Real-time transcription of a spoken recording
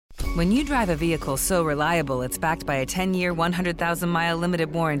When you drive a vehicle so reliable it's backed by a 10-year, 100,000-mile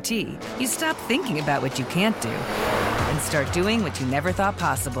limited warranty, you stop thinking about what you can't do and start doing what you never thought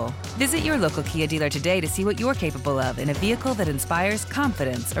possible. Visit your local Kia dealer today to see what you're capable of in a vehicle that inspires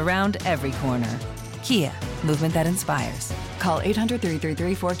confidence around every corner. Kia, movement that inspires. Call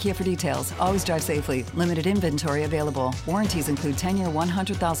 800-333-4KIA for details. Always drive safely. Limited inventory available. Warranties include 10-year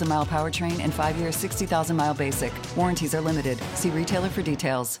 100,000-mile powertrain and 5-year 60,000-mile basic. Warranties are limited. See retailer for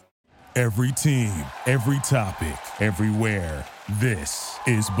details. Every team, every topic, everywhere. This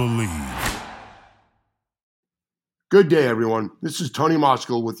is Believe. Good day, everyone. This is Tony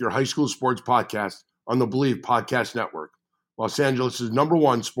Moskal with your high school sports podcast on the Believe Podcast Network, Los Angeles'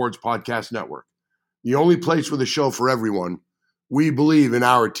 #1 sports podcast network. The only place with a show for everyone. We believe in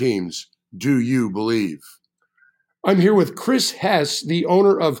our teams. Do you believe? I'm here with Chris Hess, the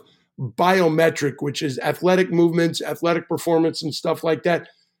owner of Biometric, which is athletic movements, athletic performance, and stuff like that.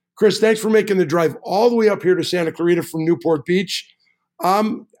 Chris, thanks for making the drive all the way up here to Santa Clarita from Newport Beach.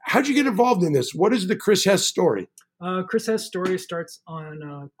 How'd you get involved in this? What is the Chris Hess story? Chris Hess' story starts on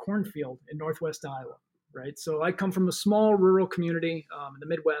a cornfield in northwest Iowa, right? So I come from a small rural community in the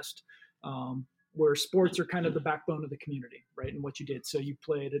Midwest where sports are kind of the backbone of the community, right? And what you did. So you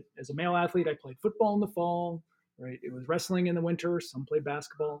played it as a male athlete. I played football in the fall, right? It was wrestling in the winter. Some played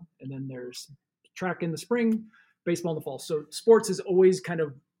basketball. And then there's track in the spring, baseball in the fall. So sports has always kind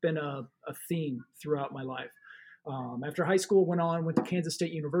of been a theme throughout my life. After high school, went to Kansas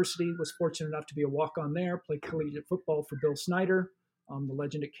State University, was fortunate enough to be a walk-on there, played collegiate football for Bill Snyder, the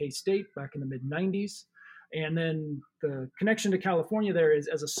legend at K-State back in the mid-90s. And then the connection to California there is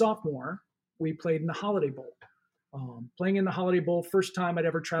as a sophomore, we played in the Holiday Bowl. Playing in the Holiday Bowl, first time I'd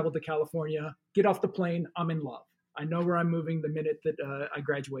ever traveled to California, get off the plane, I'm in love. I know where I'm moving the minute that I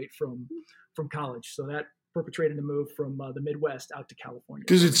graduate from college. So that perpetrated a move from the Midwest out to California.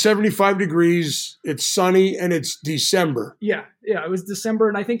 Because it's 75 degrees, it's sunny, and it's December. Yeah, it was December,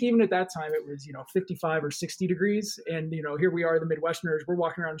 and I think even at that time it was 55 or 60 degrees, and here we are, the Midwesterners, we're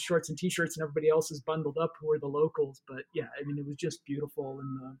walking around in shorts and t-shirts, and everybody else is bundled up who are the locals. But yeah, I mean, it was just beautiful,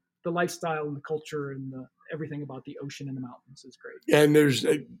 and the lifestyle and the culture and everything about the ocean and the mountains is great. And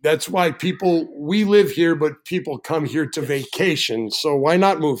that's why we live here, but people come here to vacation. So why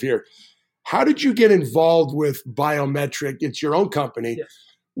not move here? How did you get involved with Biometric? It's your own company. Yes.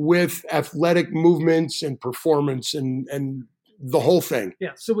 With athletic movements and performance and the whole thing.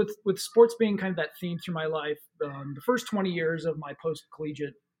 Yeah. So with sports being kind of that theme through my life, the first 20 years of my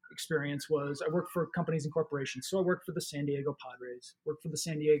post-collegiate experience was I worked for companies and corporations. So I worked for the San Diego Padres, worked for the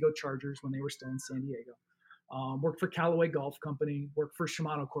San Diego Chargers when they were still in San Diego, worked for Callaway Golf Company, worked for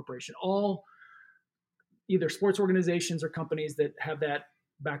Shimano Corporation, all either sports organizations or companies that have that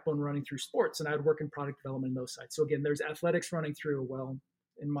backbone running through sports. And I would work in product development in those sites. So again, there's athletics running through. Well,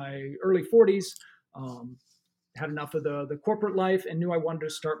 in my early 40s, had enough of the corporate life and knew I wanted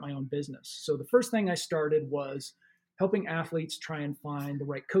to start my own business. So the first thing I started was helping athletes try and find the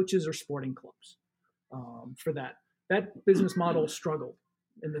right coaches or sporting clubs for that. That business model struggled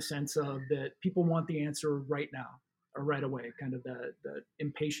in the sense of that people want the answer right now or right away, kind of the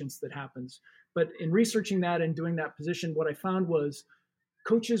impatience that happens. But in researching that and doing that position, what I found was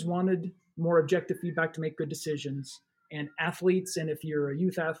coaches wanted more objective feedback to make good decisions, and athletes, and if you're a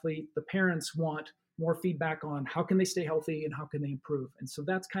youth athlete, the parents want more feedback on how can they stay healthy and how can they improve. And so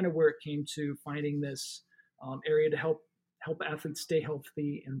that's kind of where it came to finding this area to help athletes stay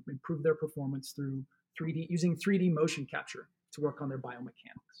healthy and improve their performance through using 3D motion capture to work on their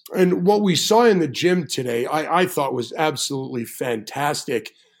biomechanics. And what we saw in the gym today, I thought was absolutely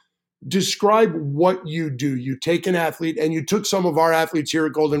fantastic. Describe what you do. You take an athlete, and you took some of our athletes here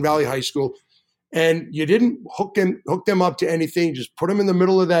at Golden Valley High School, and you didn't hook them up to anything. Just put them in the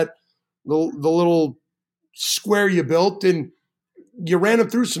middle of the little square you built, and you ran them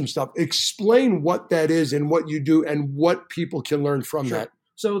through some stuff. Explain what that is and what you do and what people can learn from that.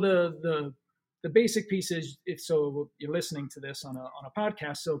 So the basic piece is, if you're listening to this on a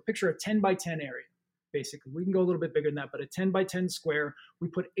podcast, so picture a 10 by 10 area. Basically, we can go a little bit bigger than that, but a 10 by 10 square, we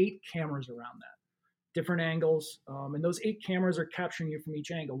put 8 cameras around that, different angles. And those 8 cameras are capturing you from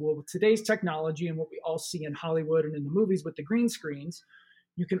each angle. Well, with today's technology and what we all see in Hollywood and in the movies with the green screens,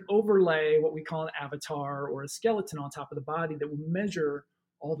 you can overlay what we call an avatar or a skeleton on top of the body that will measure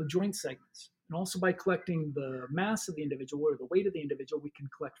all the joint segments. And also by collecting the mass of the individual or the weight of the individual, we can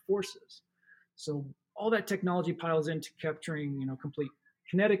collect forces. So all that technology piles into capturing, complete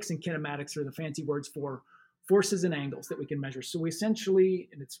kinetics and kinematics are the fancy words for forces and angles that we can measure. So we essentially,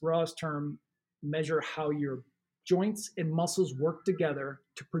 in its rawest term, measure how your joints and muscles work together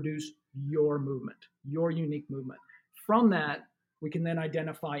to produce your movement, your unique movement. From that, We can then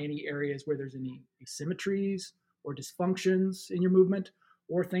identify any areas where there's any asymmetries or dysfunctions in your movement,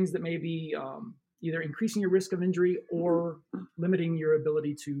 or things that may be either increasing your risk of injury or limiting your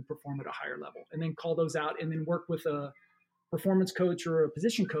ability to perform at a higher level, and then call those out and then work with a performance coach or a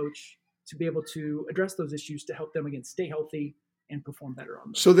position coach to be able to address those issues to help them, again, stay healthy and perform better on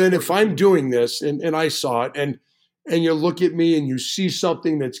them. So then if I'm doing this and I saw it and you look at me and you see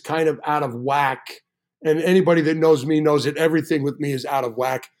something that's kind of out of whack, and anybody that knows me knows that everything with me is out of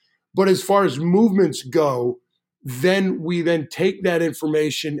whack. But as far as movements go, then we then take that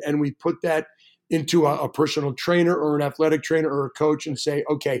information and we put that into a personal trainer or an athletic trainer or a coach and say,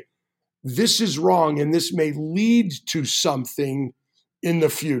 okay, this is wrong and this may lead to something in the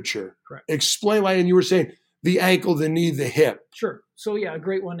future. Correct. Explain, and you were saying the ankle, the knee, the hip. Sure. So yeah, a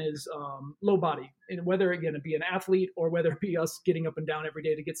great one is low body. And whether, again, it be an athlete or whether it be us getting up and down every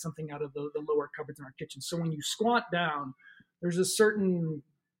day to get something out of the lower cupboards in our kitchen. So when you squat down, there's a certain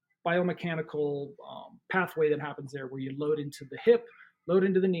biomechanical pathway that happens there where you load into the hip, load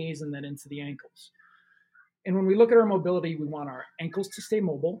into the knees, and then into the ankles. And when we look at our mobility, we want our ankles to stay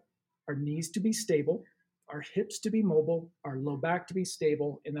mobile, our knees to be stable, our hips to be mobile, our low back to be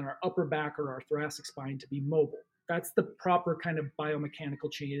stable, and then our upper back or our thoracic spine to be mobile. That's the proper kind of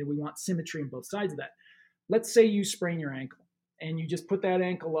biomechanical chain, and we want symmetry on both sides of that. Let's say you sprain your ankle and you just put that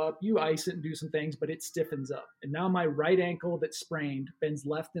ankle up, you ice it and do some things, but it stiffens up. And now my right ankle that's sprained bends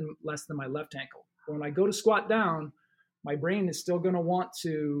less than my left ankle. When I go to squat down, my brain is still going to want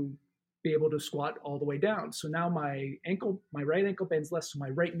to be able to squat all the way down. So now my right ankle bends less, so my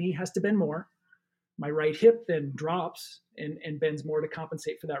right knee has to bend more. My right hip then drops and bends more to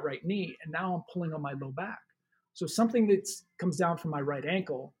compensate for that right knee. And now I'm pulling on my low back. So something that comes down from my right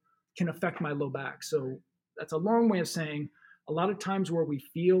ankle can affect my low back. So that's a long way of saying a lot of times where we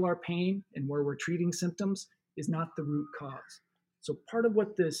feel our pain and where we're treating symptoms is not the root cause. So part of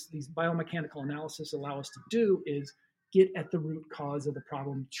what these biomechanical analysis allow us to do is get at the root cause of the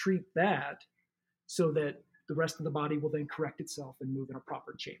problem, treat that so that the rest of the body will then correct itself and move in a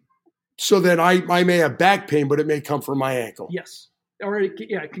proper chain. So then I may have back pain, but it may come from my ankle. Yes. Or it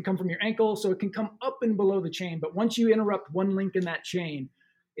can come from your ankle. So it can come up and below the chain. But once you interrupt one link in that chain,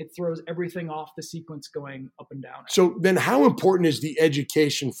 it throws everything off the sequence going up and down. So then how important is the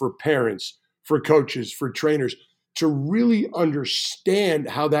education for parents, for coaches, for trainers to really understand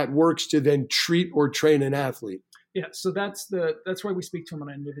how that works to then treat or train an athlete? Yeah, so that's why we speak to them on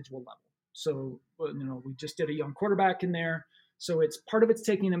an individual level. So, we just did a young quarterback in there. So it's part of it's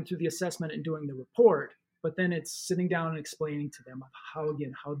taking them through the assessment and doing the report, but then it's sitting down and explaining to them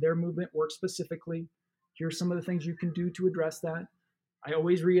how their movement works specifically. Here's some of the things you can do to address that. I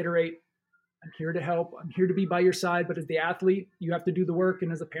always reiterate, I'm here to help. I'm here to be by your side. But as the athlete, you have to do the work.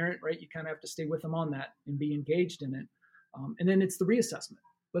 And as a parent, right, you kind of have to stay with them on that and be engaged in it. And then it's the reassessment.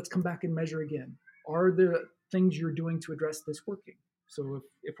 Let's come back and measure again. Are the things you're doing to address this working? So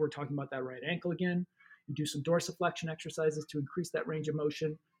if we're talking about that right ankle again, you do some dorsiflexion exercises to increase that range of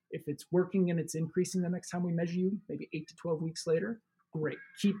motion. If it's working and it's increasing the next time we measure you, maybe 8 to 12 weeks later, great.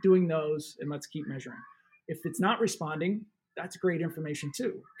 Keep doing those and let's keep measuring. If it's not responding, that's great information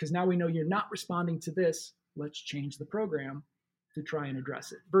too, because now we know you're not responding to this. Let's change the program to try and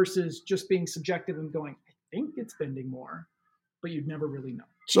address it versus just being subjective and going, I think it's bending more, but you'd never really know.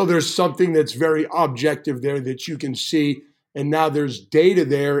 So there's something that's very objective there that you can see, and now there's data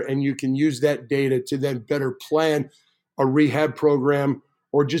there, and you can use that data to then better plan a rehab program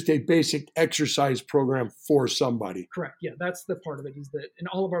or just a basic exercise program for somebody. Correct. Yeah, that's the part of it, is that in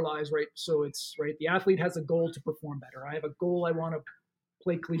all of our lives, right? So it's right. The athlete has a goal to perform better. I have a goal. I want to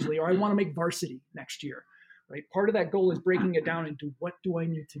play collegiately, or I want to make varsity next year, right? Part of that goal is breaking it down into what do I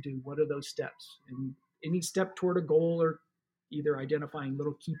need to do? What are those steps? And any step toward a goal, or either identifying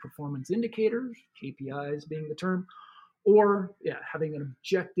little key performance indicators, KPIs being the term, or having an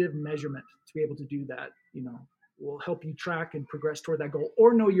objective measurement to be able to do that, will help you track and progress toward that goal,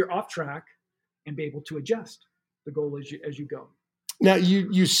 or know you're off track and be able to adjust the goal as you go. Now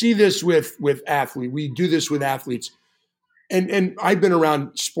you see this with athletes. We do this with athletes. And I've been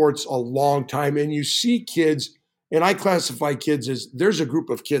around sports a long time, and you see kids, and I classify kids as there's a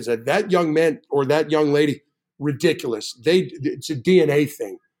group of kids that young man or that young lady, ridiculous. It's a DNA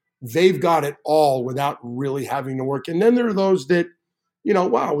thing. They've got it all without really having to work. And then there are those that,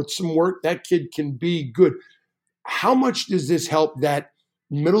 wow, with some work, that kid can be good. How much does this help that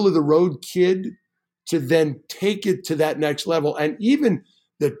middle of the road kid to then take it to that next level, and even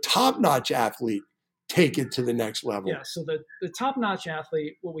the top-notch athlete take it to the next level? Yeah, so the top-notch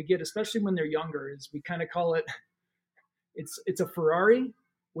athlete, what we get, especially when they're younger, is we kind of call it, it's a Ferrari,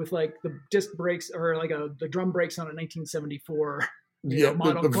 with like the disc brakes or like the drum brakes on a 1974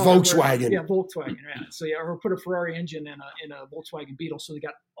 model the car Volkswagen. Volkswagen. Yeah. So or put a Ferrari engine in a Volkswagen Beetle. So they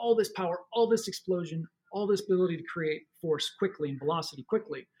got all this power, all this explosion, all this ability to create force quickly and velocity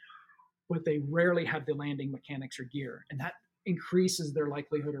quickly, but they rarely have the landing mechanics or gear, and that increases their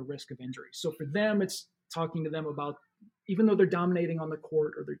likelihood or risk of injury. So for them, it's talking to them about, even though they're dominating on the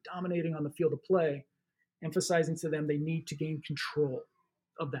court or they're dominating on the field of play, emphasizing to them they need to gain control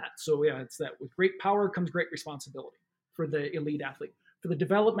of that. So yeah, it's that with great power comes great responsibility for the elite athlete. For the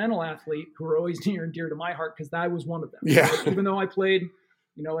developmental athlete, who are always near and dear to my heart, because I was one of them. Yeah. Right? Even though I played,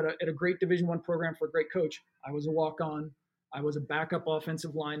 at a great Division I program for a great coach, I was a walk-on. I was a backup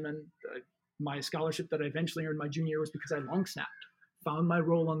offensive lineman. My scholarship that I eventually earned my junior year was because I long snapped, found my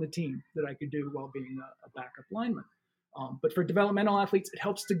role on the team that I could do while being a backup lineman. But for developmental athletes, it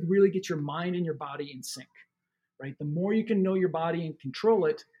helps to really get your mind and your body in sync, right? The more you can know your body and control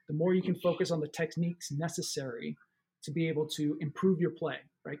it, the more you can focus on the techniques necessary to be able to improve your play,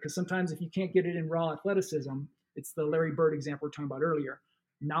 right? Because sometimes if you can't get it in raw athleticism, it's the Larry Bird example we were talking about earlier.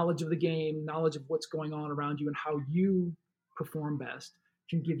 Knowledge of the game, knowledge of what's going on around you and how you perform best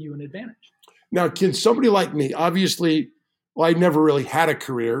can give you an advantage. Now, can somebody like me, obviously, I never really had a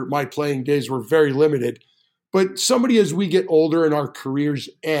career. My playing days were very limited. But somebody, as we get older and our careers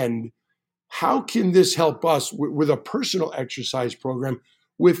end, how can this help us with a personal exercise program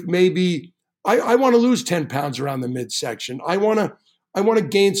with maybe, I want to lose 10 pounds around the midsection. I want to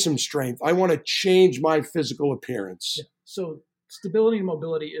gain some strength. I want to change my physical appearance. Yeah. So stability and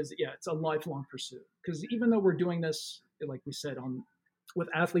mobility it's a lifelong pursuit. Because even though we're doing this, like we said, with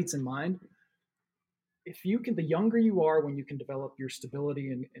athletes in mind, the younger you are when you can develop your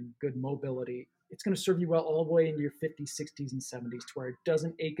stability and good mobility, it's going to serve you well all the way into your 50s, 60s, and 70s, to where it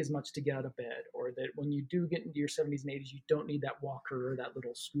doesn't ache as much to get out of bed, or that when you do get into your 70s and 80s, you don't need that walker or that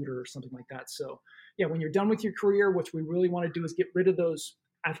little scooter or something like that. So yeah, when you're done with your career, what we really want to do is get rid of those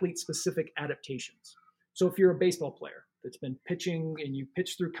athlete-specific adaptations. So if you're a baseball player that's been pitching and you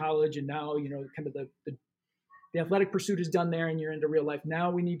pitched through college and now, kind of the athletic pursuit is done there and you're into real life. Now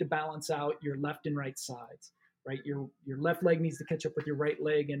we need to balance out your left and right sides, right? Your left leg needs to catch up with your right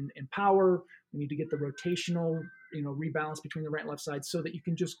leg in power. We need to get the rotational, rebalance between the right and left side so that you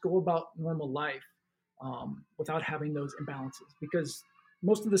can just go about normal life without having those imbalances. Because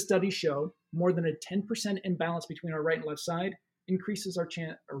most of the studies show more than a 10% imbalance between our right and left side increases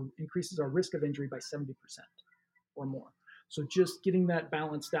our risk of injury by 70% or more. So just getting that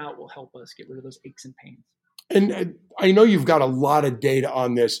balanced out will help us get rid of those aches and pains. And I know you've got a lot of data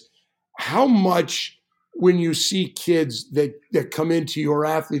on this. How much, when you see kids that come into you, or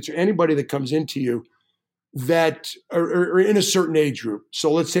athletes or anybody that comes into you that are in a certain age group,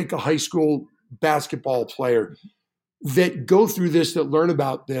 so let's take a high school basketball player, that go through this, that learn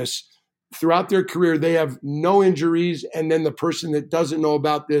about this throughout their career, they have no injuries, and then the person that doesn't know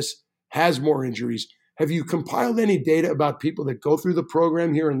about this has more injuries. Have you compiled any data about people that go through the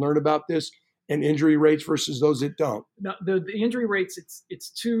program here and learn about this, and injury rates versus those that don't? No, the injury rates,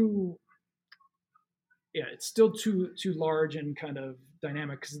 it's still too large and kind of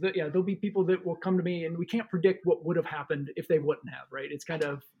dynamic, because there'll be people that will come to me and we can't predict what would have happened if they wouldn't have, right? It's kind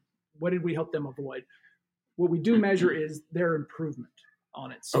of, what did we help them avoid? What we do measure is their improvement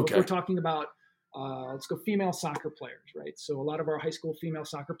on it. So If we're talking about, let's go female soccer players, right? So a lot of our high school female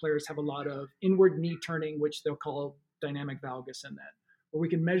soccer players have a lot of inward knee turning, which they'll call dynamic valgus in that, where we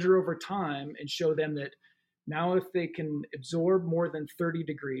can measure over time and show them that now if they can absorb more than 30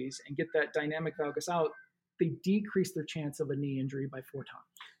 degrees and get that dynamic valgus out, they decrease their chance of a knee injury by 4 times.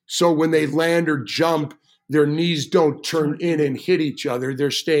 So when they land or jump, their knees don't turn in and hit each other.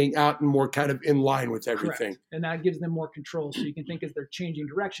 They're staying out and more kind of in line with everything. Correct. And that gives them more control. So you can think as they're changing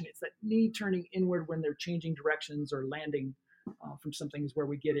direction, it's that knee turning inward when they're changing directions or landing from something is where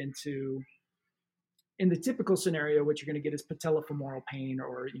we get into. In the typical scenario, what you're going to get is patellofemoral pain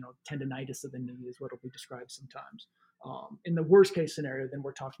or, tendinitis of the knee is what will be described sometimes. In the worst case scenario, then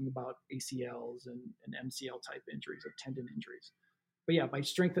we're talking about ACLs and MCL type injuries or tendon injuries. But yeah, by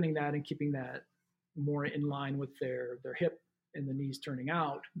strengthening that and keeping that more in line with their hip and the knees turning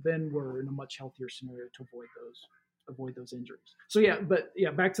out, then we're in a much healthier scenario to avoid those injuries. So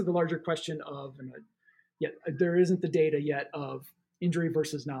back to the larger question of, there isn't the data yet of injury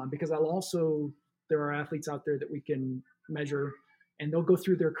versus non, because there are athletes out there that we can measure and they'll go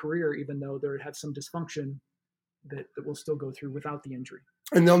through their career, even though they have some dysfunction that will still go through without the injury.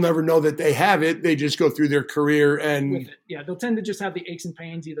 And they'll never know that they have it. They just go through their career and with it. Yeah, they'll tend to just have the aches and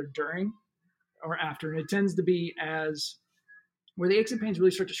pains either during or after. And it tends to be where the aches and pains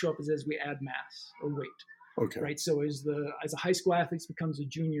really start to show up is as we add mass or weight. Okay. Right. So as a high school athlete becomes a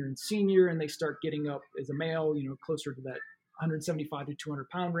junior and senior, and they start getting up as a male, closer to that 175 to 200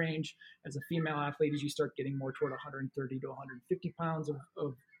 pound range. As a female athlete, as you start getting more toward 130 to 150 pounds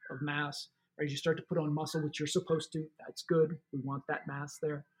of mass, right? As you start to put on muscle, which you're supposed to, that's good. We want that mass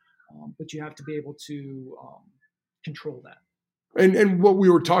there. But you have to be able to control that. And what we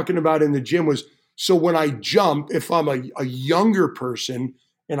were talking about in the gym was, so when I jump, if I'm a younger person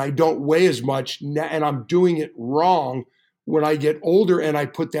and I don't weigh as much and I'm doing it wrong, when I get older and I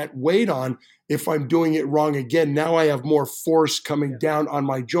put that weight on, if I'm doing it wrong again, now I have more force coming down on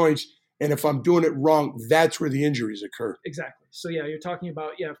my joints. And if I'm doing it wrong, that's where the injuries occur. Exactly. So yeah, you're talking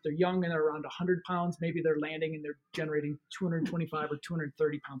about, if they're young and they're around 100 pounds, maybe they're landing and they're generating 225 or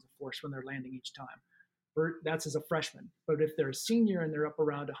 230 pounds of force when they're landing each time. That's as a freshman. But if they're a senior and they're up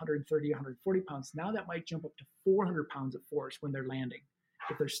around 130, 140 pounds, now that might jump up to 400 pounds of force when they're landing.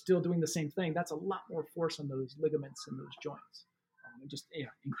 If they're still doing the same thing, that's a lot more force on those ligaments and those joints. It just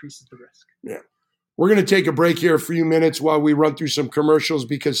increases the risk. Yeah. We're going to take a break here for a few minutes while we run through some commercials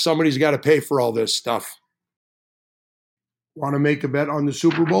because somebody's got to pay for all this stuff. Want to make a bet on the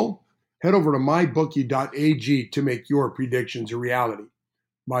Super Bowl? Head over to mybookie.ag to make your predictions a reality.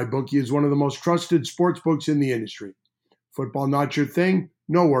 MyBookie is one of the most trusted sports books in the industry. Football not your thing?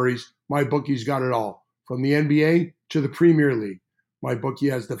 No worries. MyBookie's got it all, from the NBA to the Premier League.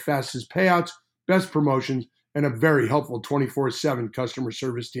 MyBookie has the fastest payouts, best promotions, and a very helpful 24/7 customer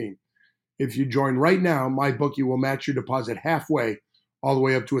service team. If you join right now, MyBookie will match your deposit halfway, all the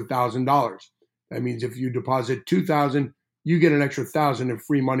way up to $1,000. That means if you deposit $2,000, you get an extra $1,000 in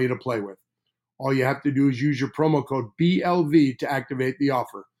free money to play with. All you have to do is use your promo code BLV to activate the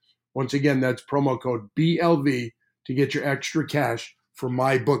offer. Once again, that's promo code BLV to get your extra cash for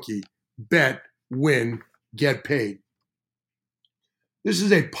MyBookie. Bet, win, get paid. This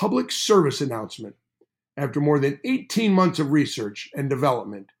is a public service announcement. After more than 18 months of research and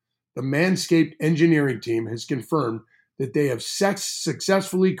development, the Manscaped engineering team has confirmed that they have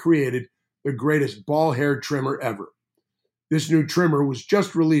successfully created the greatest ball hair trimmer ever. This new trimmer was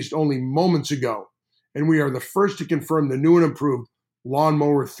just released only moments ago, and we are the first to confirm the new and improved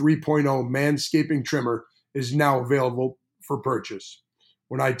Lawnmower 3.0 manscaping trimmer is now available for purchase.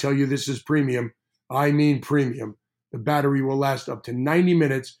 When I tell you this is premium, I mean premium. The battery will last up to 90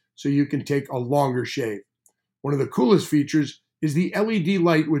 minutes, so you can take a longer shave. One of the coolest features is the LED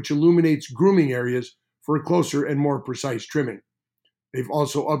light, which illuminates grooming areas for a closer and more precise trimming. They've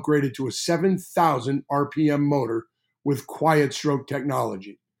also upgraded to a 7,000 RPM motor with quiet stroke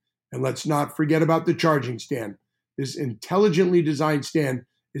technology. And let's not forget about the charging stand. This intelligently designed stand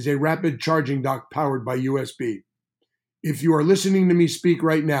is a rapid charging dock powered by USB. If you are listening to me speak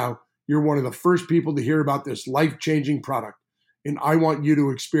right now, you're one of the first people to hear about this life-changing product, and I want you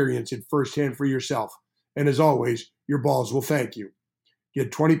to experience it firsthand for yourself. And as always, your balls will thank you.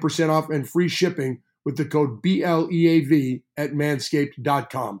 Get 20% off and free shipping with the code BLEAV at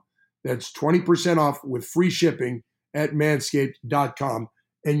manscaped.com. That's 20% off with free shipping at manscaped.com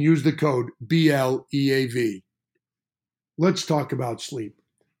and use the code BLEAV. Let's talk about sleep.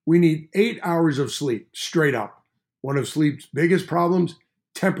 We need 8 hours of sleep, straight up. One of sleep's biggest problems,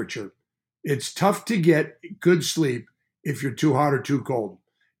 temperature. It's tough to get good sleep if you're too hot or too cold.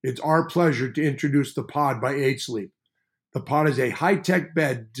 It's our pleasure to introduce the Pod by 8 Sleep. The Pod is a high-tech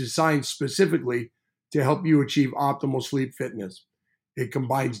bed designed specifically to help you achieve optimal sleep fitness. It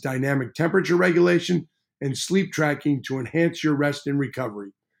combines dynamic temperature regulation and sleep tracking to enhance your rest and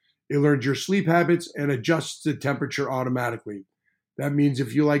recovery. It learns your sleep habits and adjusts the temperature automatically. That means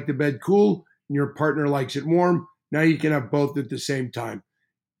if you like the bed cool and your partner likes it warm, now you can have both at the same time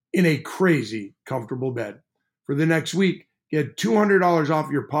in a crazy comfortable bed. For the next week, get $200 off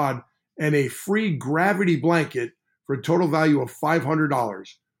your Pod and a free gravity blanket for a total value of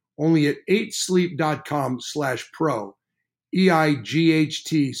 $500. Only at 8sleep.com/pro.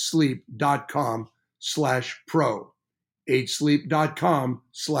 EIGHT sleep.com/pro.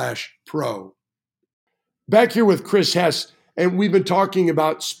 8sleep.com/pro. Back here with Chris Hess, and we've been talking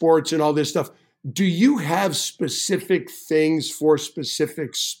about sports and all this stuff. Do you have specific things for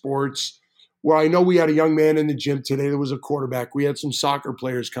specific sports? Well, I know we had a young man in the gym today that was a quarterback. We had some soccer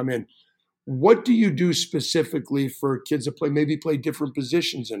players come in. What do you do specifically for kids that maybe play different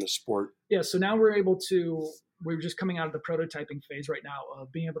positions in a sport? Yeah, so now we're just coming out of the prototyping phase right now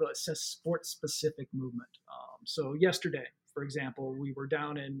of being able to assess sport-specific movement. So yesterday, for example, we were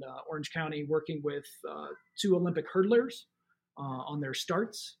down in Orange County working with 2 Olympic hurdlers on their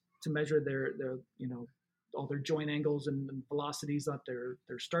starts to measure their all their joint angles and velocities at their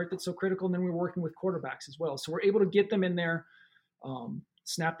start that's so critical. And then we're working with quarterbacks as well. So we're able to get them in there,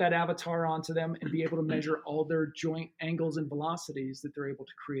 snap that avatar onto them, and be able to measure all their joint angles and velocities that they're able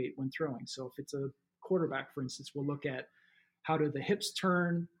to create when throwing. So if it's a quarterback, for instance, we'll look at how do the hips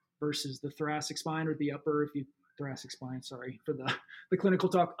turn versus the thoracic spine, or the upper, thoracic spine, sorry for the clinical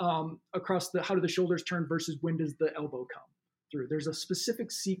talk, across how do the shoulders turn versus when does the elbow come through. There's a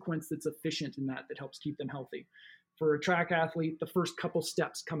specific sequence that's efficient in that helps keep them healthy. For a track athlete, the first couple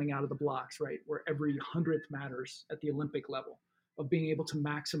steps coming out of the blocks, right, where every 100th matters at the Olympic level, of being able to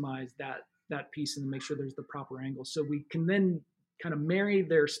maximize that piece and make sure there's the proper angle. So we can then kind of marry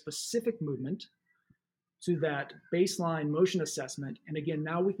their specific movement to that baseline motion assessment. And again,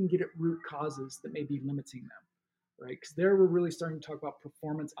 now we can get at root causes that may be limiting them, right? Because there we're really starting to talk about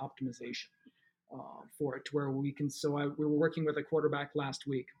performance optimization for it, to where we can, we were working with a quarterback last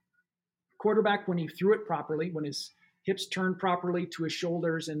week. Quarterback, when he threw it properly, when his hips turned properly to his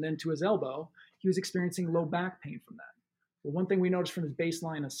shoulders and then to his elbow, he was experiencing low back pain from that. Well, one thing we noticed from his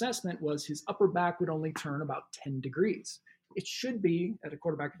baseline assessment was his upper back would only turn about 10 degrees. It should be, at a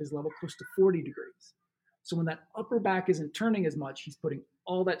quarterback of his level, close to 40 degrees. So when that upper back isn't turning as much, he's putting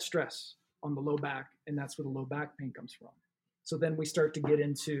all that stress on the low back, and that's where the low back pain comes from. So then we start to get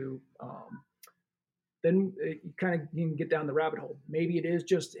into, then you kind of can get down the rabbit hole. Maybe it is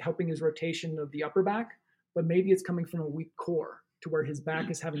just helping his rotation of the upper back, but maybe it's coming from a weak core to where his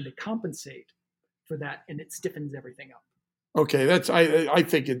back is having to compensate for that, and it stiffens everything up. Okay, I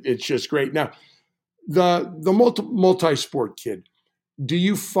think it's just great. Now, the multi-sport kid, do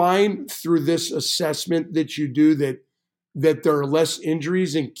you find through this assessment that you do that there are less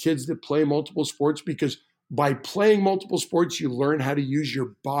injuries in kids that play multiple sports? Because by playing multiple sports, you learn how to use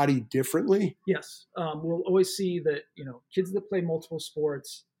your body differently? Yes. We'll always see that, kids that play multiple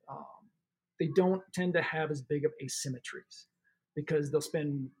sports, they don't tend to have as big of asymmetries, because they'll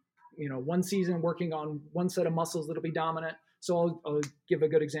spend one season working on one set of muscles that'll be dominant. So I'll give a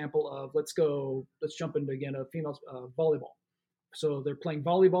good example of, let's jump into, again, a female volleyball. So they're playing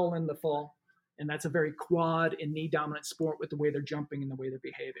volleyball in the fall, and that's a very quad and knee dominant sport with the way they're jumping and the way they're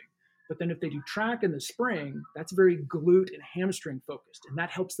behaving. But then if they do track in the spring, that's very glute and hamstring focused, and that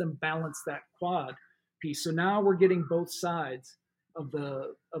helps them balance that quad piece. So now we're getting both sides of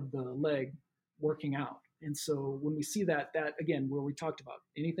the leg working out. And so when we see that again, where we talked about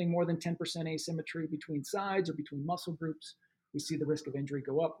anything more than 10% asymmetry between sides or between muscle groups, we see the risk of injury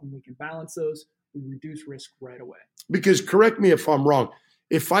go up. When we can balance those, we reduce risk right away. Because, correct me if I'm wrong,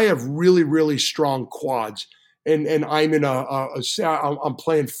 if I have really, really strong quads and I'm in I'm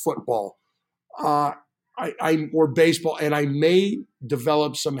playing football, or baseball, and I may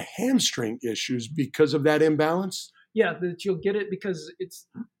develop some hamstring issues because of that imbalance? Yeah, that you'll get it, because it's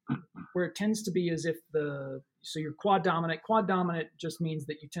where it tends to be is if so you're quad dominant. Quad dominant just means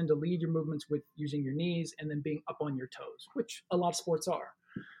that you tend to lead your movements with using your knees and then being up on your toes, which a lot of sports are.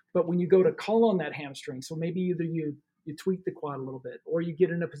 But when you go to call on that hamstring, so maybe either you tweak the quad a little bit, or you get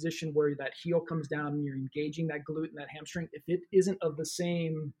in a position where that heel comes down and you're engaging that glute and that hamstring. If it isn't of the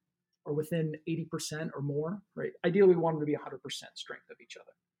same or within 80% or more, right? Ideally, we want them to be 100% strength of each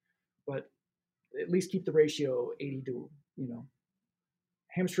other, but at least keep the ratio 80 to,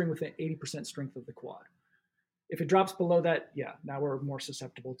 hamstring within 80% strength of the quad. If it drops below that, now we're more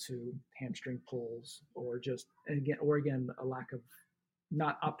susceptible to hamstring pulls, or again, a lack of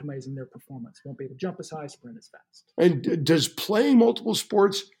not optimizing their performance. Won't be able to jump as high, sprint as fast. And does playing multiple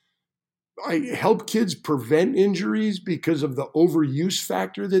sports help kids prevent injuries because of the overuse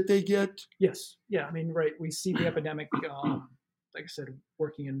factor that they get? Yes. Yeah. I mean, right. We see the epidemic, like I said,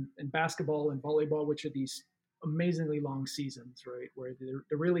 working in basketball and volleyball, which are these amazingly long seasons, right? Where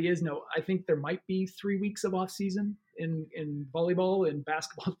there really is I think there might be 3 weeks of off season in volleyball, and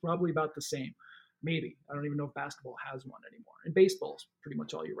basketball is probably about the same. Maybe. I don't even know if basketball has one anymore. And baseball is pretty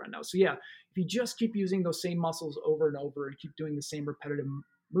much all year round now. So yeah, if you just keep using those same muscles over and over and keep doing the same repetitive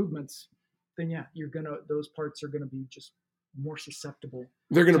movements, then those parts are going to be just more susceptible.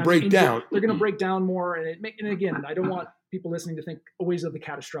 They're going to break down. They're going to break down more. And again, I don't want people listening to think always of the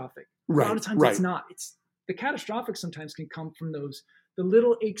catastrophic. Right. A lot of times it's not. It's the catastrophic sometimes can come from the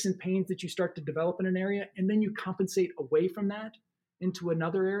little aches and pains that you start to develop in an area, and then you compensate away from that into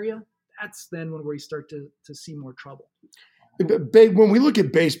another area. That's then when we start to see more trouble. When we look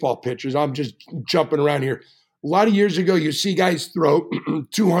at baseball pitchers, I'm just jumping around here. A lot of years ago, you see guys throw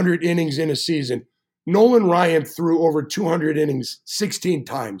 200 innings in a season. Nolan Ryan threw over 200 innings 16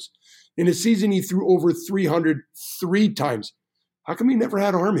 times. In a season, he threw over 300 3 times. How come he never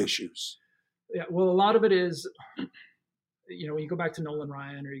had arm issues? Yeah, well, a lot of it is, when you go back to Nolan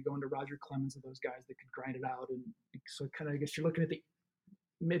Ryan, or you go into Roger Clemens and those guys that could grind it out. And so kind of, I guess you're looking at the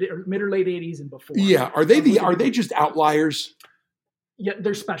mid or late 80s and before. Yeah. Are they just outliers? Yeah,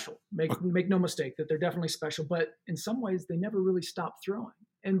 they're special. Make no mistake that they're definitely special. But in some ways, they never really stop throwing.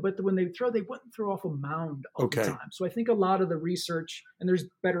 But when they throw, they wouldn't throw off a mound all the time. So I think a lot of the research, and there's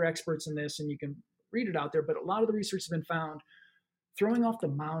better experts in this, and you can read it out there. But a lot of the research has been found throwing off the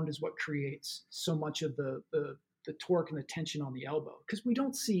mound is what creates so much of the torque and the tension on the elbow, because we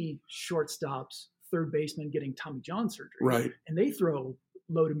don't see shortstops, third baseman getting Tommy John surgery, right? And they throw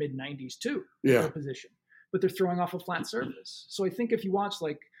low to mid 90s too, yeah, position, but they're throwing off a flat surface. So I think if you watch,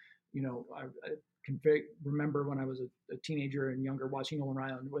 like, I can remember when I was a teenager and younger watching Nolan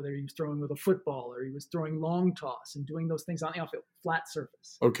Ryan, whether he was throwing with a football or he was throwing long toss and doing those things on the outfield, flat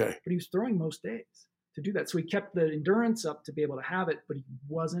surface. Okay. But he was throwing most days to do that. So he kept the endurance up to be able to have it, but he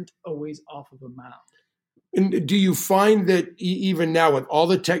wasn't always off of a mound. And do you find that even now with all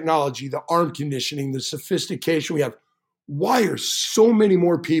the technology, the arm conditioning, the sophistication we have, why are so many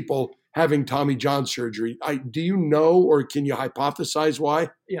more people having Tommy John surgery? Do you know, or can you hypothesize why?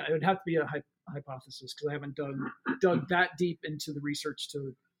 Yeah, it would have to be a hypothesis, because I haven't dug that deep into the research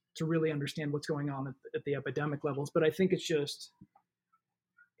to really understand what's going on at the epidemic levels. But I think it's just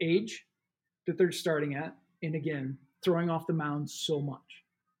age that they're starting at, and again, throwing off the mound so much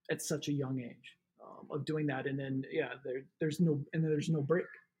at such a young age of doing that, and then there's no break.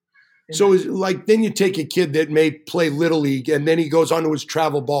 So it's like, then you take a kid that may play Little League and then he goes onto his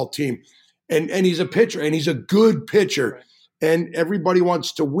travel ball team and he's a pitcher and he's a good pitcher, right, and everybody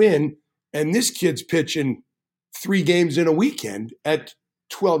wants to win. And this kid's pitching 3 games in a weekend at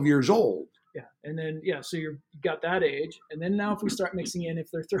 12 years old. Yeah. And then, so you got that age. And then now if we start mixing in, if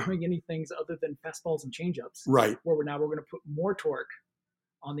they're throwing anything other than fastballs and changeups, right, where we're going to put more torque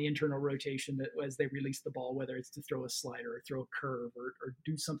on the internal rotation as they release the ball, whether it's to throw a slider or throw a curve or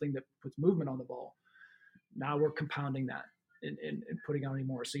do something that puts movement on the ball. Now we're compounding that and putting on any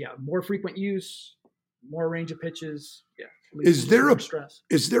more. So more frequent use, more range of pitches. Yeah. Is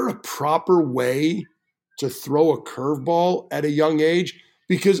there a proper way to throw a curveball at a young age?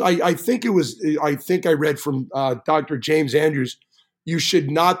 Because I think I read from Dr. James Andrews, you should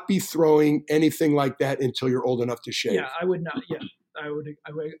not be throwing anything like that until you're old enough to shave. Yeah, I would not. Yeah. I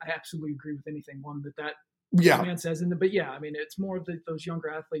absolutely agree with anything that man says. But I mean, it's more of those younger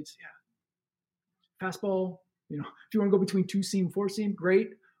athletes. Yeah. Fastball, if you want to go between 2-seam, 4-seam,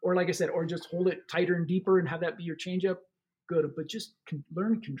 great. Or like I said, or just hold it tighter and deeper and have that be your changeup. Good. But just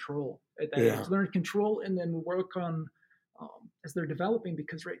learn control at that age. Learn control and then work on as they're developing,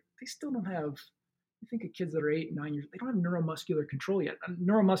 because they still don't have. I think of kids that are 8 and 9 years, they don't have neuromuscular control yet.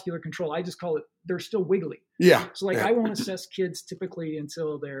 Neuromuscular control, I just call it, they're still wiggly. Yeah. So I won't assess kids typically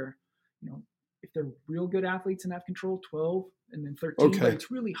until they're, if they're real good athletes and have control, 12 and then 13. Okay. But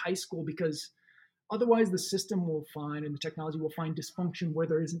it's really high school, because otherwise the system will find and the technology will find dysfunction where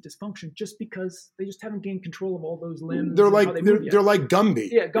there isn't dysfunction, just because they just haven't gained control of all those limbs. They're like Gumby.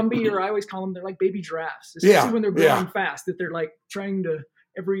 Yeah, Gumby, or I always call them, they're like baby giraffes. Especially when they're growing fast, that they're like trying to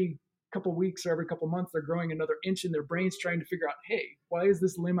every couple weeks or every couple months they're growing another inch, and their brain's trying to figure out, hey, why is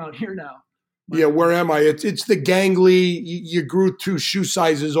this limb out here now? Where am I? It's the gangly, you grew 2 shoe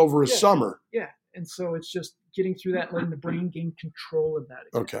sizes over a summer. Yeah. And so it's just getting through that, letting the brain gain control of that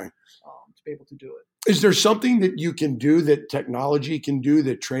again, okay, to be able to do it. Is there something that you can do, that technology can do,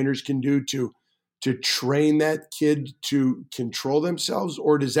 that trainers can do to train that kid to control themselves?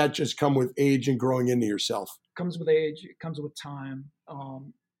 Or does that just come with age and growing into yourself? It comes with age. It comes with time.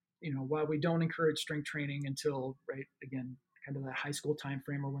 While we don't encourage strength training until, again, kind of that high school time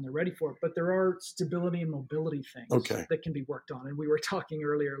frame or when they're ready for it, but there are stability and mobility things that can be worked on. And we were talking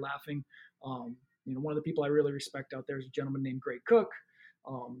earlier, laughing, one of the people I really respect out there is a gentleman named Greg Cook,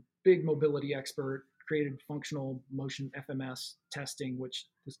 big mobility expert, created functional motion FMS testing, which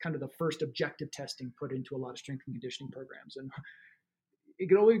was kind of the first objective testing put into a lot of strength and conditioning programs. And it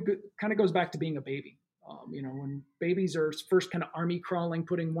kind of goes back to being a baby. When babies are first kind of army crawling,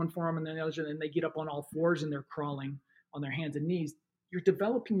 putting one forearm on the other, and then they get up on all fours and they're crawling on their hands and knees, you're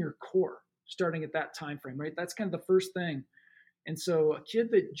developing your core starting at that time frame, right? That's kind of the first thing. And so a kid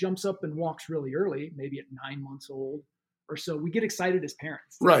that jumps up and walks really early, maybe at 9 months old or so, we get excited as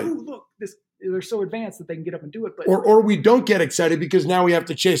parents. Right. Like, look, they're so advanced that they can get up and do it. But or we don't get excited because now we have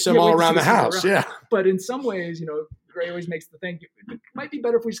to chase them all around the house. Yeah. But in some ways, Gray always makes the thing, it might be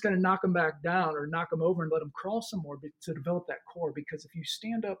better if we just kind of knock them back down or knock them over and let them crawl some more to develop that core. Because if you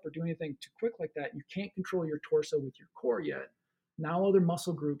stand up or do anything too quick like that, you can't control your torso with your core yet. Now other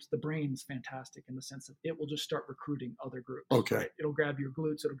muscle groups, the brain is fantastic in the sense that it will just start recruiting other groups. Okay. Right? It'll grab your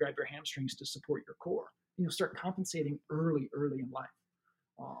glutes, it'll grab your hamstrings to support your core. And you'll start compensating early in life.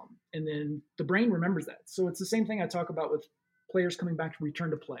 And then the brain remembers that. So it's the same thing I talk about with players coming back to return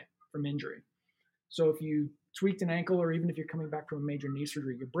to play from injury. So if you tweaked an ankle, or even if you're coming back from a major knee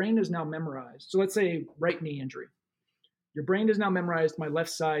surgery, your brain is now memorized. So let's say right knee injury. Your brain is now memorized. My left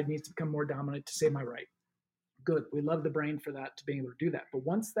side needs to become more dominant to save my right. Good. We love the brain for that, to be able to do that. But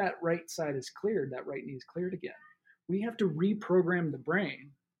once that right side is cleared, that right knee is cleared again, we have to reprogram the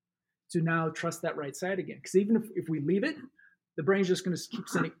brain to now trust that right side again. Because even if we leave it, the brain's just going to keep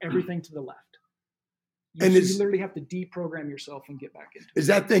sending everything to the left. You literally have to deprogram yourself and get back into it. Is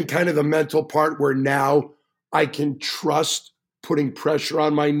that then kind of the mental part where now I can trust putting pressure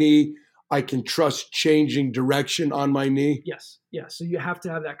on my knee? I can trust changing direction on my knee? Yes. So you have to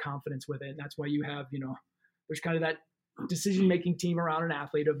have that confidence with it. And that's why you have, there's kind of that decision-making team around an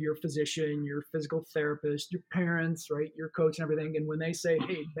athlete of your physician, your physical therapist, your parents, right, your coach and everything. And when they say,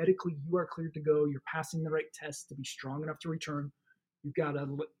 hey, medically, you are cleared to go, you're passing the right tests to be strong enough to return, you've got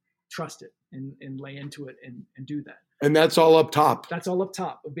to trust it and lay into it and do that. And that's all up top. That's all up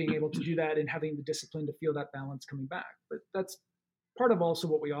top of being able to do that and having the discipline to feel that balance coming back. But that's part of also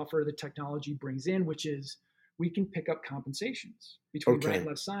what we offer, the technology brings in, which is we can pick up compensations between right and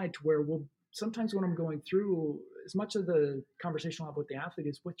left side to where we'll sometimes when I'm going through, as much of the conversation I'll have with the athlete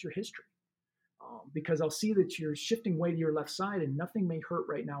is what's your history? Because I'll see that you're shifting way to your left side and nothing may hurt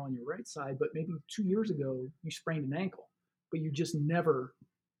right now on your right side, but maybe 2 years ago you sprained an ankle, but you just never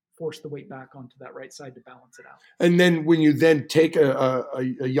forced the weight back onto that right side to balance it out. And then when you then take a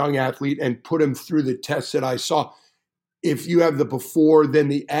young athlete and put him through the tests that I saw, if you have the before, then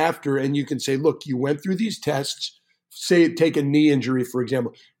the after, and you can say, look, you went through these tests, say take a knee injury, for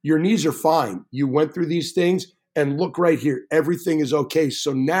example, your knees are fine. You went through these things and look right here, everything is okay.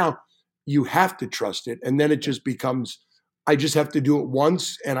 So now you have to trust it. And then it just becomes, I just have to do it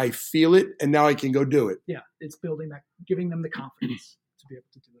once and I feel it and now I can go do it. Yeah, it's building that, giving them the confidence to be able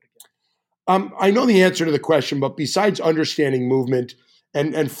to do it again. I know the answer to the question, but besides understanding movement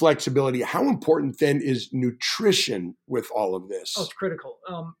and flexibility, how important then is nutrition with all of this? Oh, it's critical.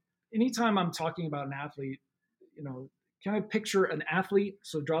 Anytime I'm talking about an athlete, kind of picture an athlete.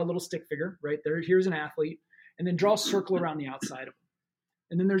 So draw a little stick figure right there. Here's an athlete, and then draw a circle around the outside of them.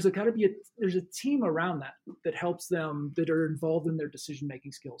 And then there's a team around that helps them, that are involved in their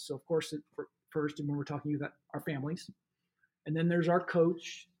decision-making skills. So of course, first, and when we're talking about our families, and then there's our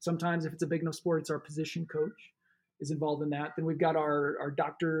coach. Sometimes if it's a big enough sport, it's our position coach is involved in that. Then we've got our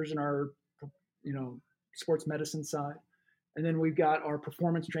doctors and our, sports medicine side. And then we've got our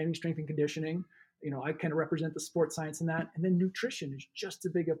performance training, strength and conditioning. I kind of represent the sports science in that. And then nutrition is just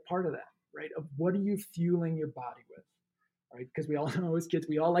as big a part of that, right? Of what are you fueling your body with, right? Because we all know as kids,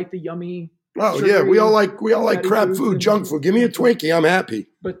 we all like the yummy. Oh yeah, we all like crap food, junk food. Give me a Twinkie, I'm happy.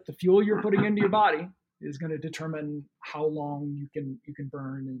 But the fuel you're putting into your body is going to determine how long you can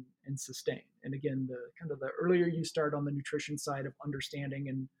burn and sustain. And again, the earlier you start on the nutrition side of understanding,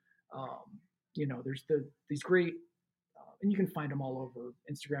 and there's these great, and you can find them all over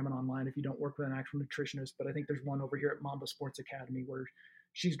Instagram and online if you don't work with an actual nutritionist. But I think there's one over here at Mamba Sports Academy where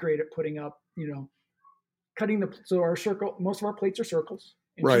she's great at putting up, cutting so our circle, most of our plates are circles,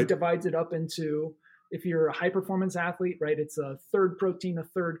 and right. She divides it up into, if you're a high performance athlete, right, it's a third protein, a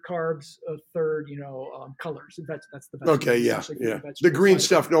third carbs, a third, colors. That's the best. Okay. Yeah. The green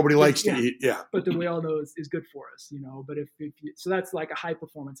stuff nobody likes to eat. Yeah. But that we all know is good for us, but if you, so that's like a high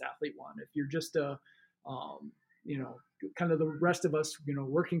performance athlete one. If you're just kind of the rest of us,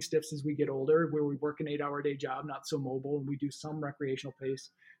 working stiffs as we get older, where we work an 8-hour day job, not so mobile, and we do some recreational pace,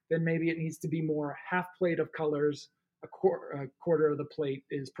 then maybe it needs to be more half plate of colors, a quarter of the plate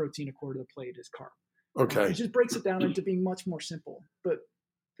is protein, a quarter of the plate is carb. Okay. It just breaks it down into being much more simple. But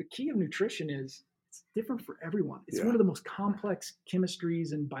the key of nutrition is it's different for everyone. It's one of the most complex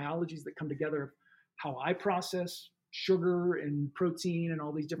chemistries and biologies that come together. How I process sugar and protein and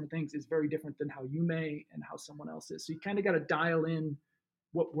all these different things is very different than how you may and how someone else is. So you kind of got to dial in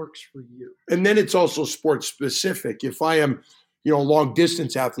what works for you. And then it's also sports specific. If I am, a long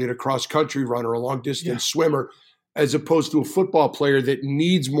distance athlete, a cross country runner, a long distance swimmer, as opposed to a football player that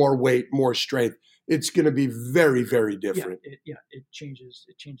needs more weight, more strength, it's going to be very, very different. It changes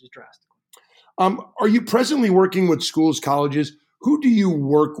drastically. Are you presently working with schools, colleges? Who do you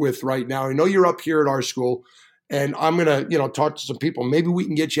work with right now? I know you're up here at our school, and I'm going to, talk to some people. Maybe we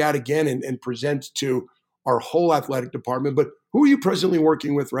can get you out again and present to our whole athletic department. But who are you presently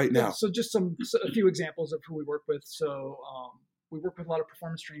working with right now? So just a few examples of who we work with. So we work with a lot of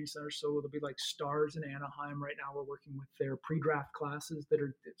performance training centers. So there'll be like Stars in Anaheim right now. We're working with their pre-draft classes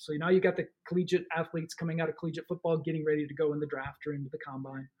so now you got the collegiate athletes coming out of collegiate football, getting ready to go in the draft or into the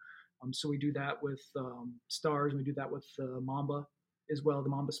combine. So we do that with Stars, and we do that with Mamba as well, the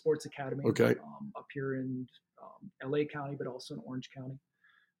Mamba Sports Academy. Okay. Up here in LA County, but also in Orange County.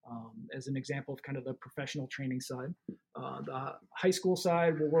 as an example of kind of the professional training side. The high school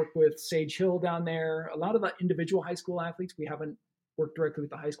side, we'll work with Sage Hill down there. A lot of the individual high school athletes, we haven't worked directly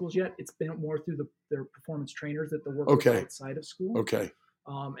with the high schools yet. It's been more through their performance trainers that they work with outside of school. Okay.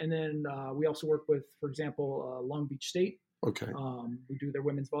 And then we also work with, for example, Long Beach State. Okay. We do their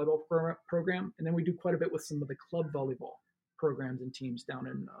women's volleyball program. And then we do quite a bit with some of the club volleyball programs and teams down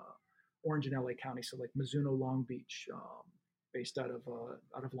in Orange and LA County. So like Mizuno Long Beach, based out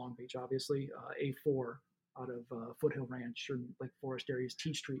of Long Beach, obviously. A4 out of Foothill Ranch or Lake Forest areas,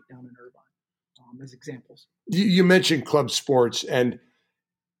 T Street down in Irvine, as examples. You mentioned club sports, and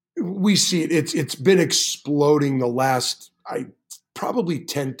we see it. It's been exploding the last probably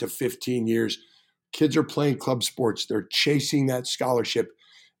 10 to 15 years. Kids are playing club sports. They're chasing that scholarship.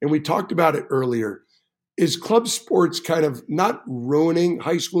 And we talked about it earlier. Is club sports kind of not ruining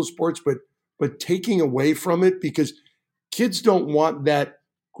high school sports, but taking away from it? Because kids don't want that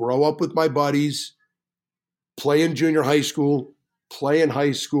grow up with my buddies, play in junior high school, play in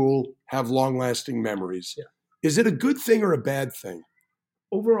high school, have long-lasting memories. Yeah. Is it a good thing or a bad thing?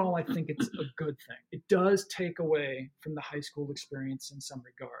 Overall, I think it's a good thing. It does take away from the high school experience in some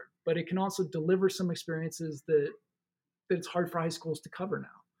regard, but it can also deliver some experiences that it's hard for high schools to cover now,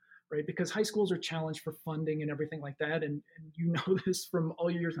 right? Because high schools are challenged for funding and everything like that. And you know this from all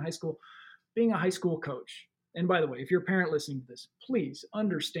your years in high school, being a high school coach. And by the way, if you're a parent listening to this, please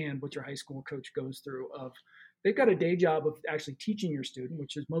understand what your high school coach goes through. They've got a day job of actually teaching your student,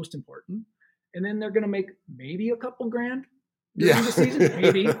 which is most important. And then they're going to make maybe a couple grand during the season,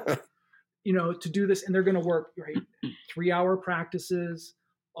 maybe, to do this. And they're going to work 3-hour practices,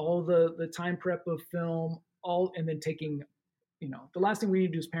 all the time prep of film, and then taking, the last thing we need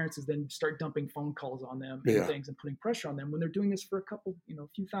to do as parents is then start dumping phone calls on them and things and putting pressure on them when they're doing this for a couple, a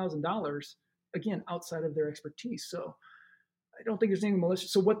few $1,000s, again, outside of their expertise. So I don't think there's anything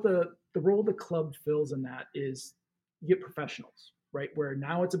malicious. So what the role the club fills in that is you get professionals, right? Where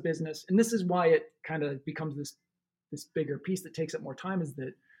now it's a business. And this is why it kind of becomes this bigger piece that takes up more time, is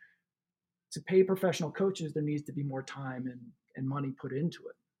that to pay professional coaches, there needs to be more time and money put into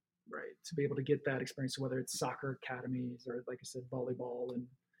it, right? To be able to get that experience, whether it's soccer academies or, like I said, volleyball and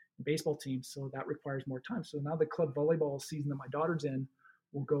baseball teams. So that requires more time. So now the club volleyball season that my daughter's in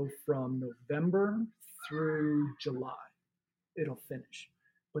will go from November through July. It'll finish.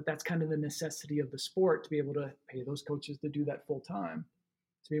 But that's kind of the necessity of the sport, to be able to pay those coaches to do that full time,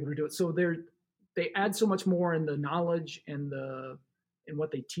 to be able to do it. So they add so much more in the knowledge and in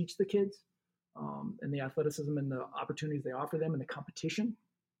what they teach the kids, and the athleticism and the opportunities they offer them, and the competition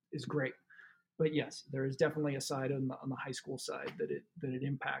is great. But yes, there is definitely a side on the high school side that it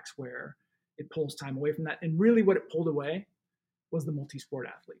impacts, where it pulls time away from that. And really what it pulled away was the multi-sport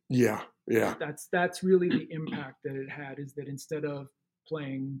athlete. Yeah. That's really the impact that it had, is that instead of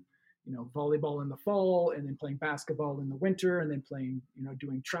playing, volleyball in the fall and then playing basketball in the winter and then playing,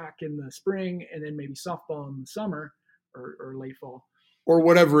 doing track in the spring and then maybe softball in the summer or late fall. Or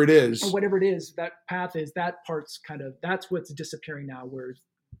whatever it is, that path is, that part's that's what's disappearing now, where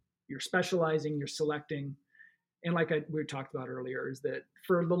you're specializing, you're selecting. And like we talked about earlier, is that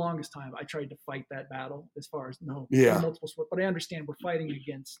for the longest time, I tried to fight that battle as far as multiple sports. But I understand we're fighting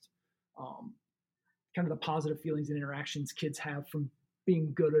against kind of the positive feelings and interactions kids have from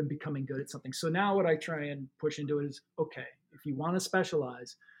being good and becoming good at something. So now what I try and push into it is, okay, if you want to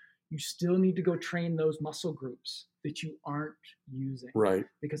specialize, you still need to go train those muscle groups that you aren't using. Right.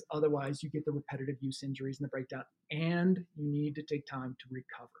 Because otherwise you get the repetitive use injuries and the breakdown, and you need to take time to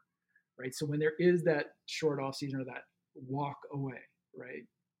recover. Right. So when there is that short off season or that walk away, right?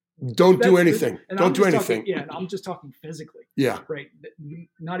 Don't do anything. Don't do anything. And I'm just talking physically. Yeah. Right.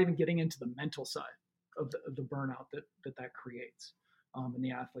 Not even getting into the mental side of the burnout that creates in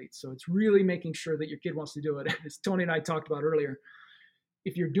the athletes. So it's really making sure that your kid wants to do it. As Tony and I talked about earlier,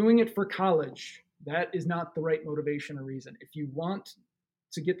 if you're doing it for college, that is not the right motivation or reason. If you want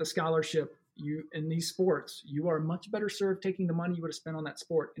to get the scholarship, in these sports, you are much better served taking the money you would have spent on that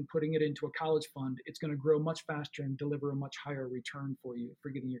sport and putting it into a college fund. It's going to grow much faster and deliver a much higher return for you for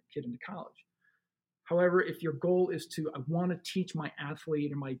getting your kid into college. However, if your goal is I want to teach my athlete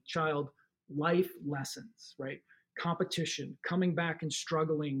and my child life lessons, right? Competition, coming back and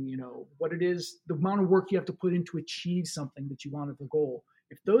struggling, what it is, the amount of work you have to put in to achieve something that you want as a goal.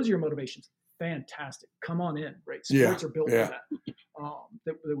 If those are your motivations, fantastic. Come on in, right? Sports are built for that.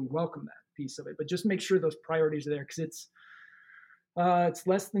 That we welcome that piece of it, but just make sure those priorities are there, because it's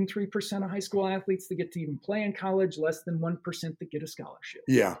less than 3% of high school athletes that get to even play in college, less than 1% that get a scholarship.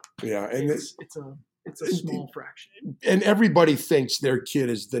 Yeah, and it's a small fraction. And everybody thinks their kid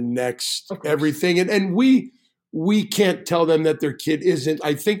is the next everything, and we we can't tell them that their kid isn't.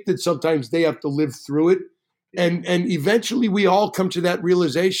 I think that sometimes they have to live through it. And eventually we all come to that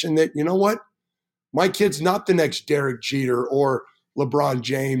realization that, you know what? My kid's not the next Derek Jeter or LeBron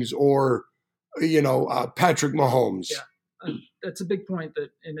James or, Patrick Mahomes. Yeah, that's a big point.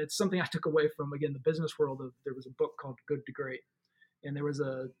 And it's something I took away from, again, the business world. There was a book called Good to Great. And there was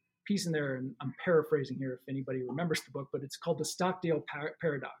a piece in there, and I'm paraphrasing here if anybody remembers the book, but it's called the Stockdale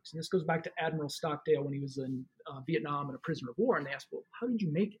Paradox. And this goes back to Admiral Stockdale when he was in Vietnam and a prisoner of war. And they asked, well, how did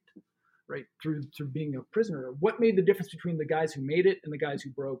you make it, right, through being a prisoner? What made the difference between the guys who made it and the guys who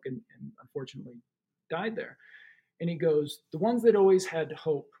broke and unfortunately died there? And he goes, the ones that always had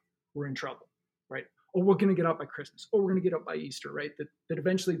hope were in trouble, right? Oh, we're going to get out by Christmas. Oh, we're going to get out by Easter, right? That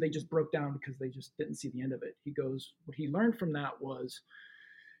eventually they just broke down because they just didn't see the end of it. He goes, what he learned from that was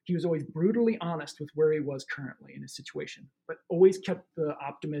he was always brutally honest with where he was currently in his situation, but always kept the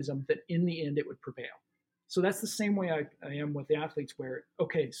optimism that in the end it would prevail. So that's the same way I am with the athletes where,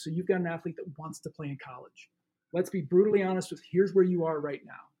 okay, so you've got an athlete that wants to play in college. Let's be brutally honest with here's where you are right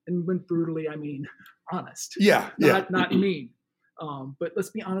now. And when brutally, I mean honest. Not mean. But let's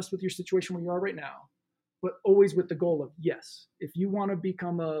be honest with your situation where you are right now, but always with the goal of, yes, if you want to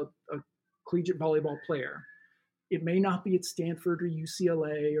become a collegiate volleyball player, it may not be at Stanford or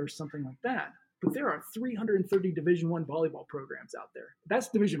UCLA or something like that, but there are 330 Division I volleyball programs out there. That's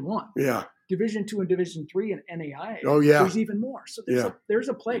Division I. Yeah. Division II and Division III and NAIA. Oh, yeah. There's even more. So there's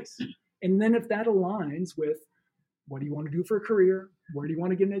a place. And then if that aligns with what do you want to do for a career? Where do you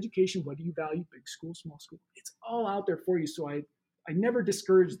want to get an education? What do you value? Big school, small school? It's all out there for you. So I never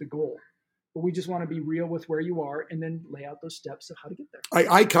discourage the goal, but we just want to be real with where you are and then lay out those steps of how to get there.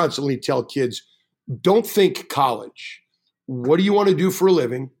 I constantly tell kids, don't think college. What do you want to do for a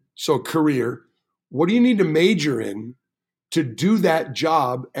living? So career. What do you need to major in to do that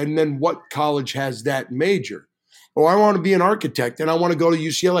job? And then what college has that major? Oh, I want to be an architect and I want to go to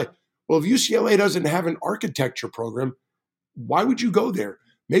UCLA. Well, if UCLA doesn't have an architecture program, why would you go there?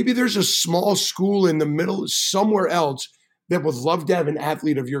 Maybe there's a small school in the middle somewhere else that would love to have an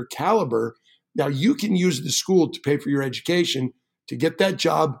athlete of your caliber. Now you can use the school to pay for your education to get that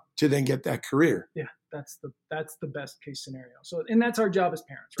job to then get that career. Yeah, that's the best case scenario. So, and that's our job as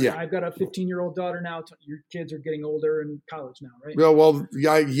parents, right? Yeah. I've got a 15-year-old daughter now. Your kids are getting older in college now, right? Well,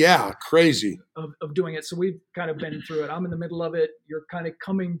 yeah, crazy. Of doing it. So we've kind of been through it. I'm in the middle of it. You're kind of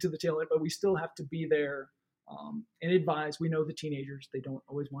coming to the tail end, but we still have to be there and advise. We know the teenagers, they don't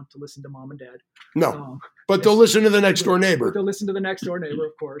always want to listen to mom and dad. No, but they'll listen to the next door neighbor. They'll listen to the next door neighbor,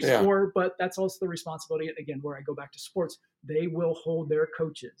 of course. Yeah. But that's also the responsibility. Again, where I go back to sports, they will hold their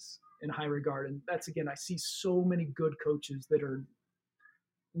coaches in high regard. And that's, again, I see so many good coaches that are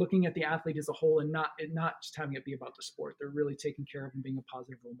looking at the athlete as a whole and not just having it be about the sport. They're really taking care of and being a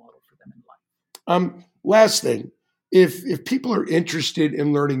positive role model for them in life. Last thing, if people are interested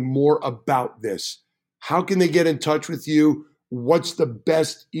in learning more about this, how can they get in touch with you? What's the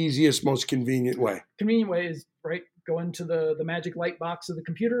best, easiest, most convenient way? Convenient way is, right, go into the magic light box of the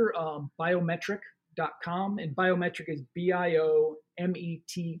computer, biometrek.com. And biometric is BIOMETREK.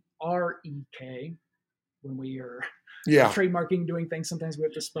 When we are trademarking, doing things, sometimes we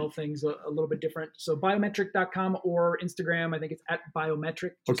have to spell things a little bit different. So biometrek.com or Instagram, I think it's at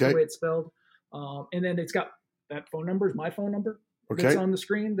biometric, just the way it's spelled. And then it's got that phone number is my phone number. That's on the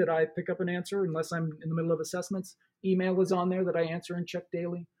screen that I pick up and answer unless I'm in the middle of assessments. Email is on there that I answer and check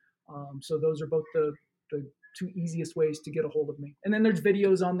daily. So those are both the two easiest ways to get a hold of me. And then there's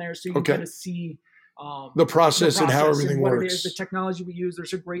videos on there so you can kind of see the process and how everything what works. It is, the technology we use.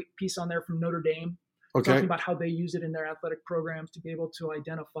 There's a great piece on there from Notre Dame talking about how they use it in their athletic programs to be able to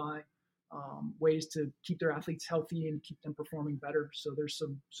identify ways to keep their athletes healthy and keep them performing better. So there's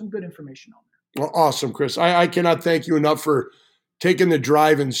some good information on there. Well, awesome, Chris. I cannot thank you enough for taking the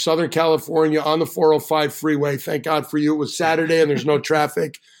drive in Southern California on the 405 freeway. Thank God for you. It was Saturday and there's no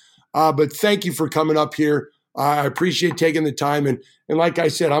traffic. But thank you for coming up here. I appreciate taking the time. And like I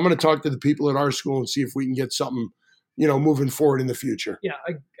said, I'm going to talk to the people at our school and see if we can get something, moving forward in the future. Yeah,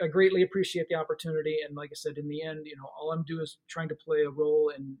 I greatly appreciate the opportunity. And like I said, in the end, all I'm doing is trying to play a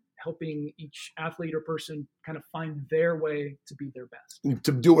role in helping each athlete or person kind of find their way to be their best.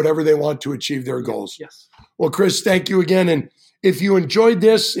 To do whatever they want to achieve their goals. Yes. Well, Chris, thank you again. And if you enjoyed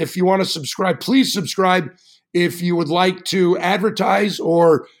this, if you want to subscribe, please subscribe. If you would like to advertise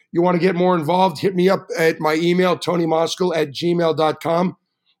or you want to get more involved, hit me up at my email, TonyMoskal@gmail.com,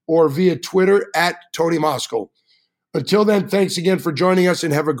 or via Twitter @TonyMoskal. Until then, thanks again for joining us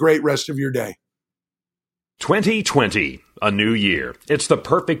and have a great rest of your day. 2020, a new year. It's the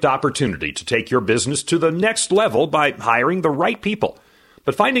perfect opportunity to take your business to the next level by hiring the right people.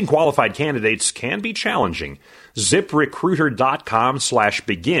 But finding qualified candidates can be challenging.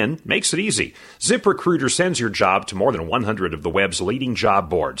 ZipRecruiter.com/begin makes it easy. ZipRecruiter sends your job to more than 100 of the web's leading job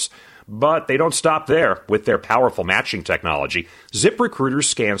boards. But they don't stop there. With their powerful matching technology, ZipRecruiter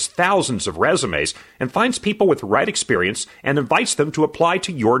scans thousands of resumes and finds people with the right experience and invites them to apply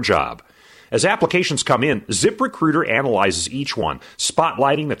to your job. As applications come in, ZipRecruiter analyzes each one,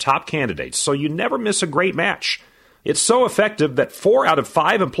 spotlighting the top candidates so you never miss a great match. It's so effective that 4 out of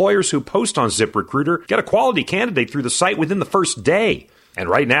 5 employers who post on ZipRecruiter get a quality candidate through the site within the first day. And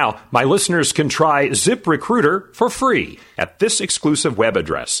right now, my listeners can try ZipRecruiter for free at this exclusive web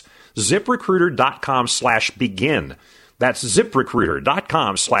address, ZipRecruiter.com/begin. That's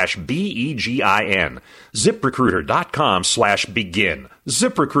ZipRecruiter.com/BEGIN. ZipRecruiter.com/begin.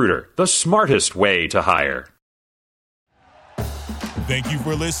 ZipRecruiter, the smartest way to hire. Thank you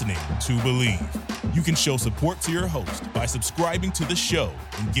for listening to Believe. You can show support to your host by subscribing to the show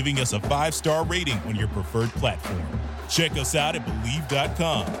and giving us a 5-star rating on your preferred platform. Check us out at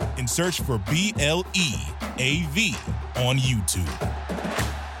Believe.com and search for BLEAV on YouTube.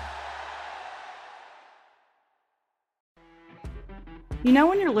 You know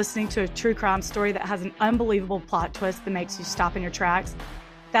when you're listening to a true crime story that has an unbelievable plot twist that makes you stop in your tracks?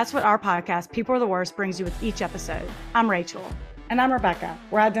 That's what our podcast, People Are the Worst, brings you with each episode. I'm Rachel. And I'm Rebecca.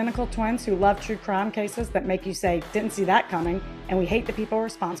 We're identical twins who love true crime cases that make you say, didn't see that coming, and we hate the people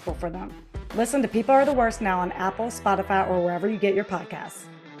responsible for them. Listen to People Are the Worst now on Apple, Spotify, or wherever you get your podcasts.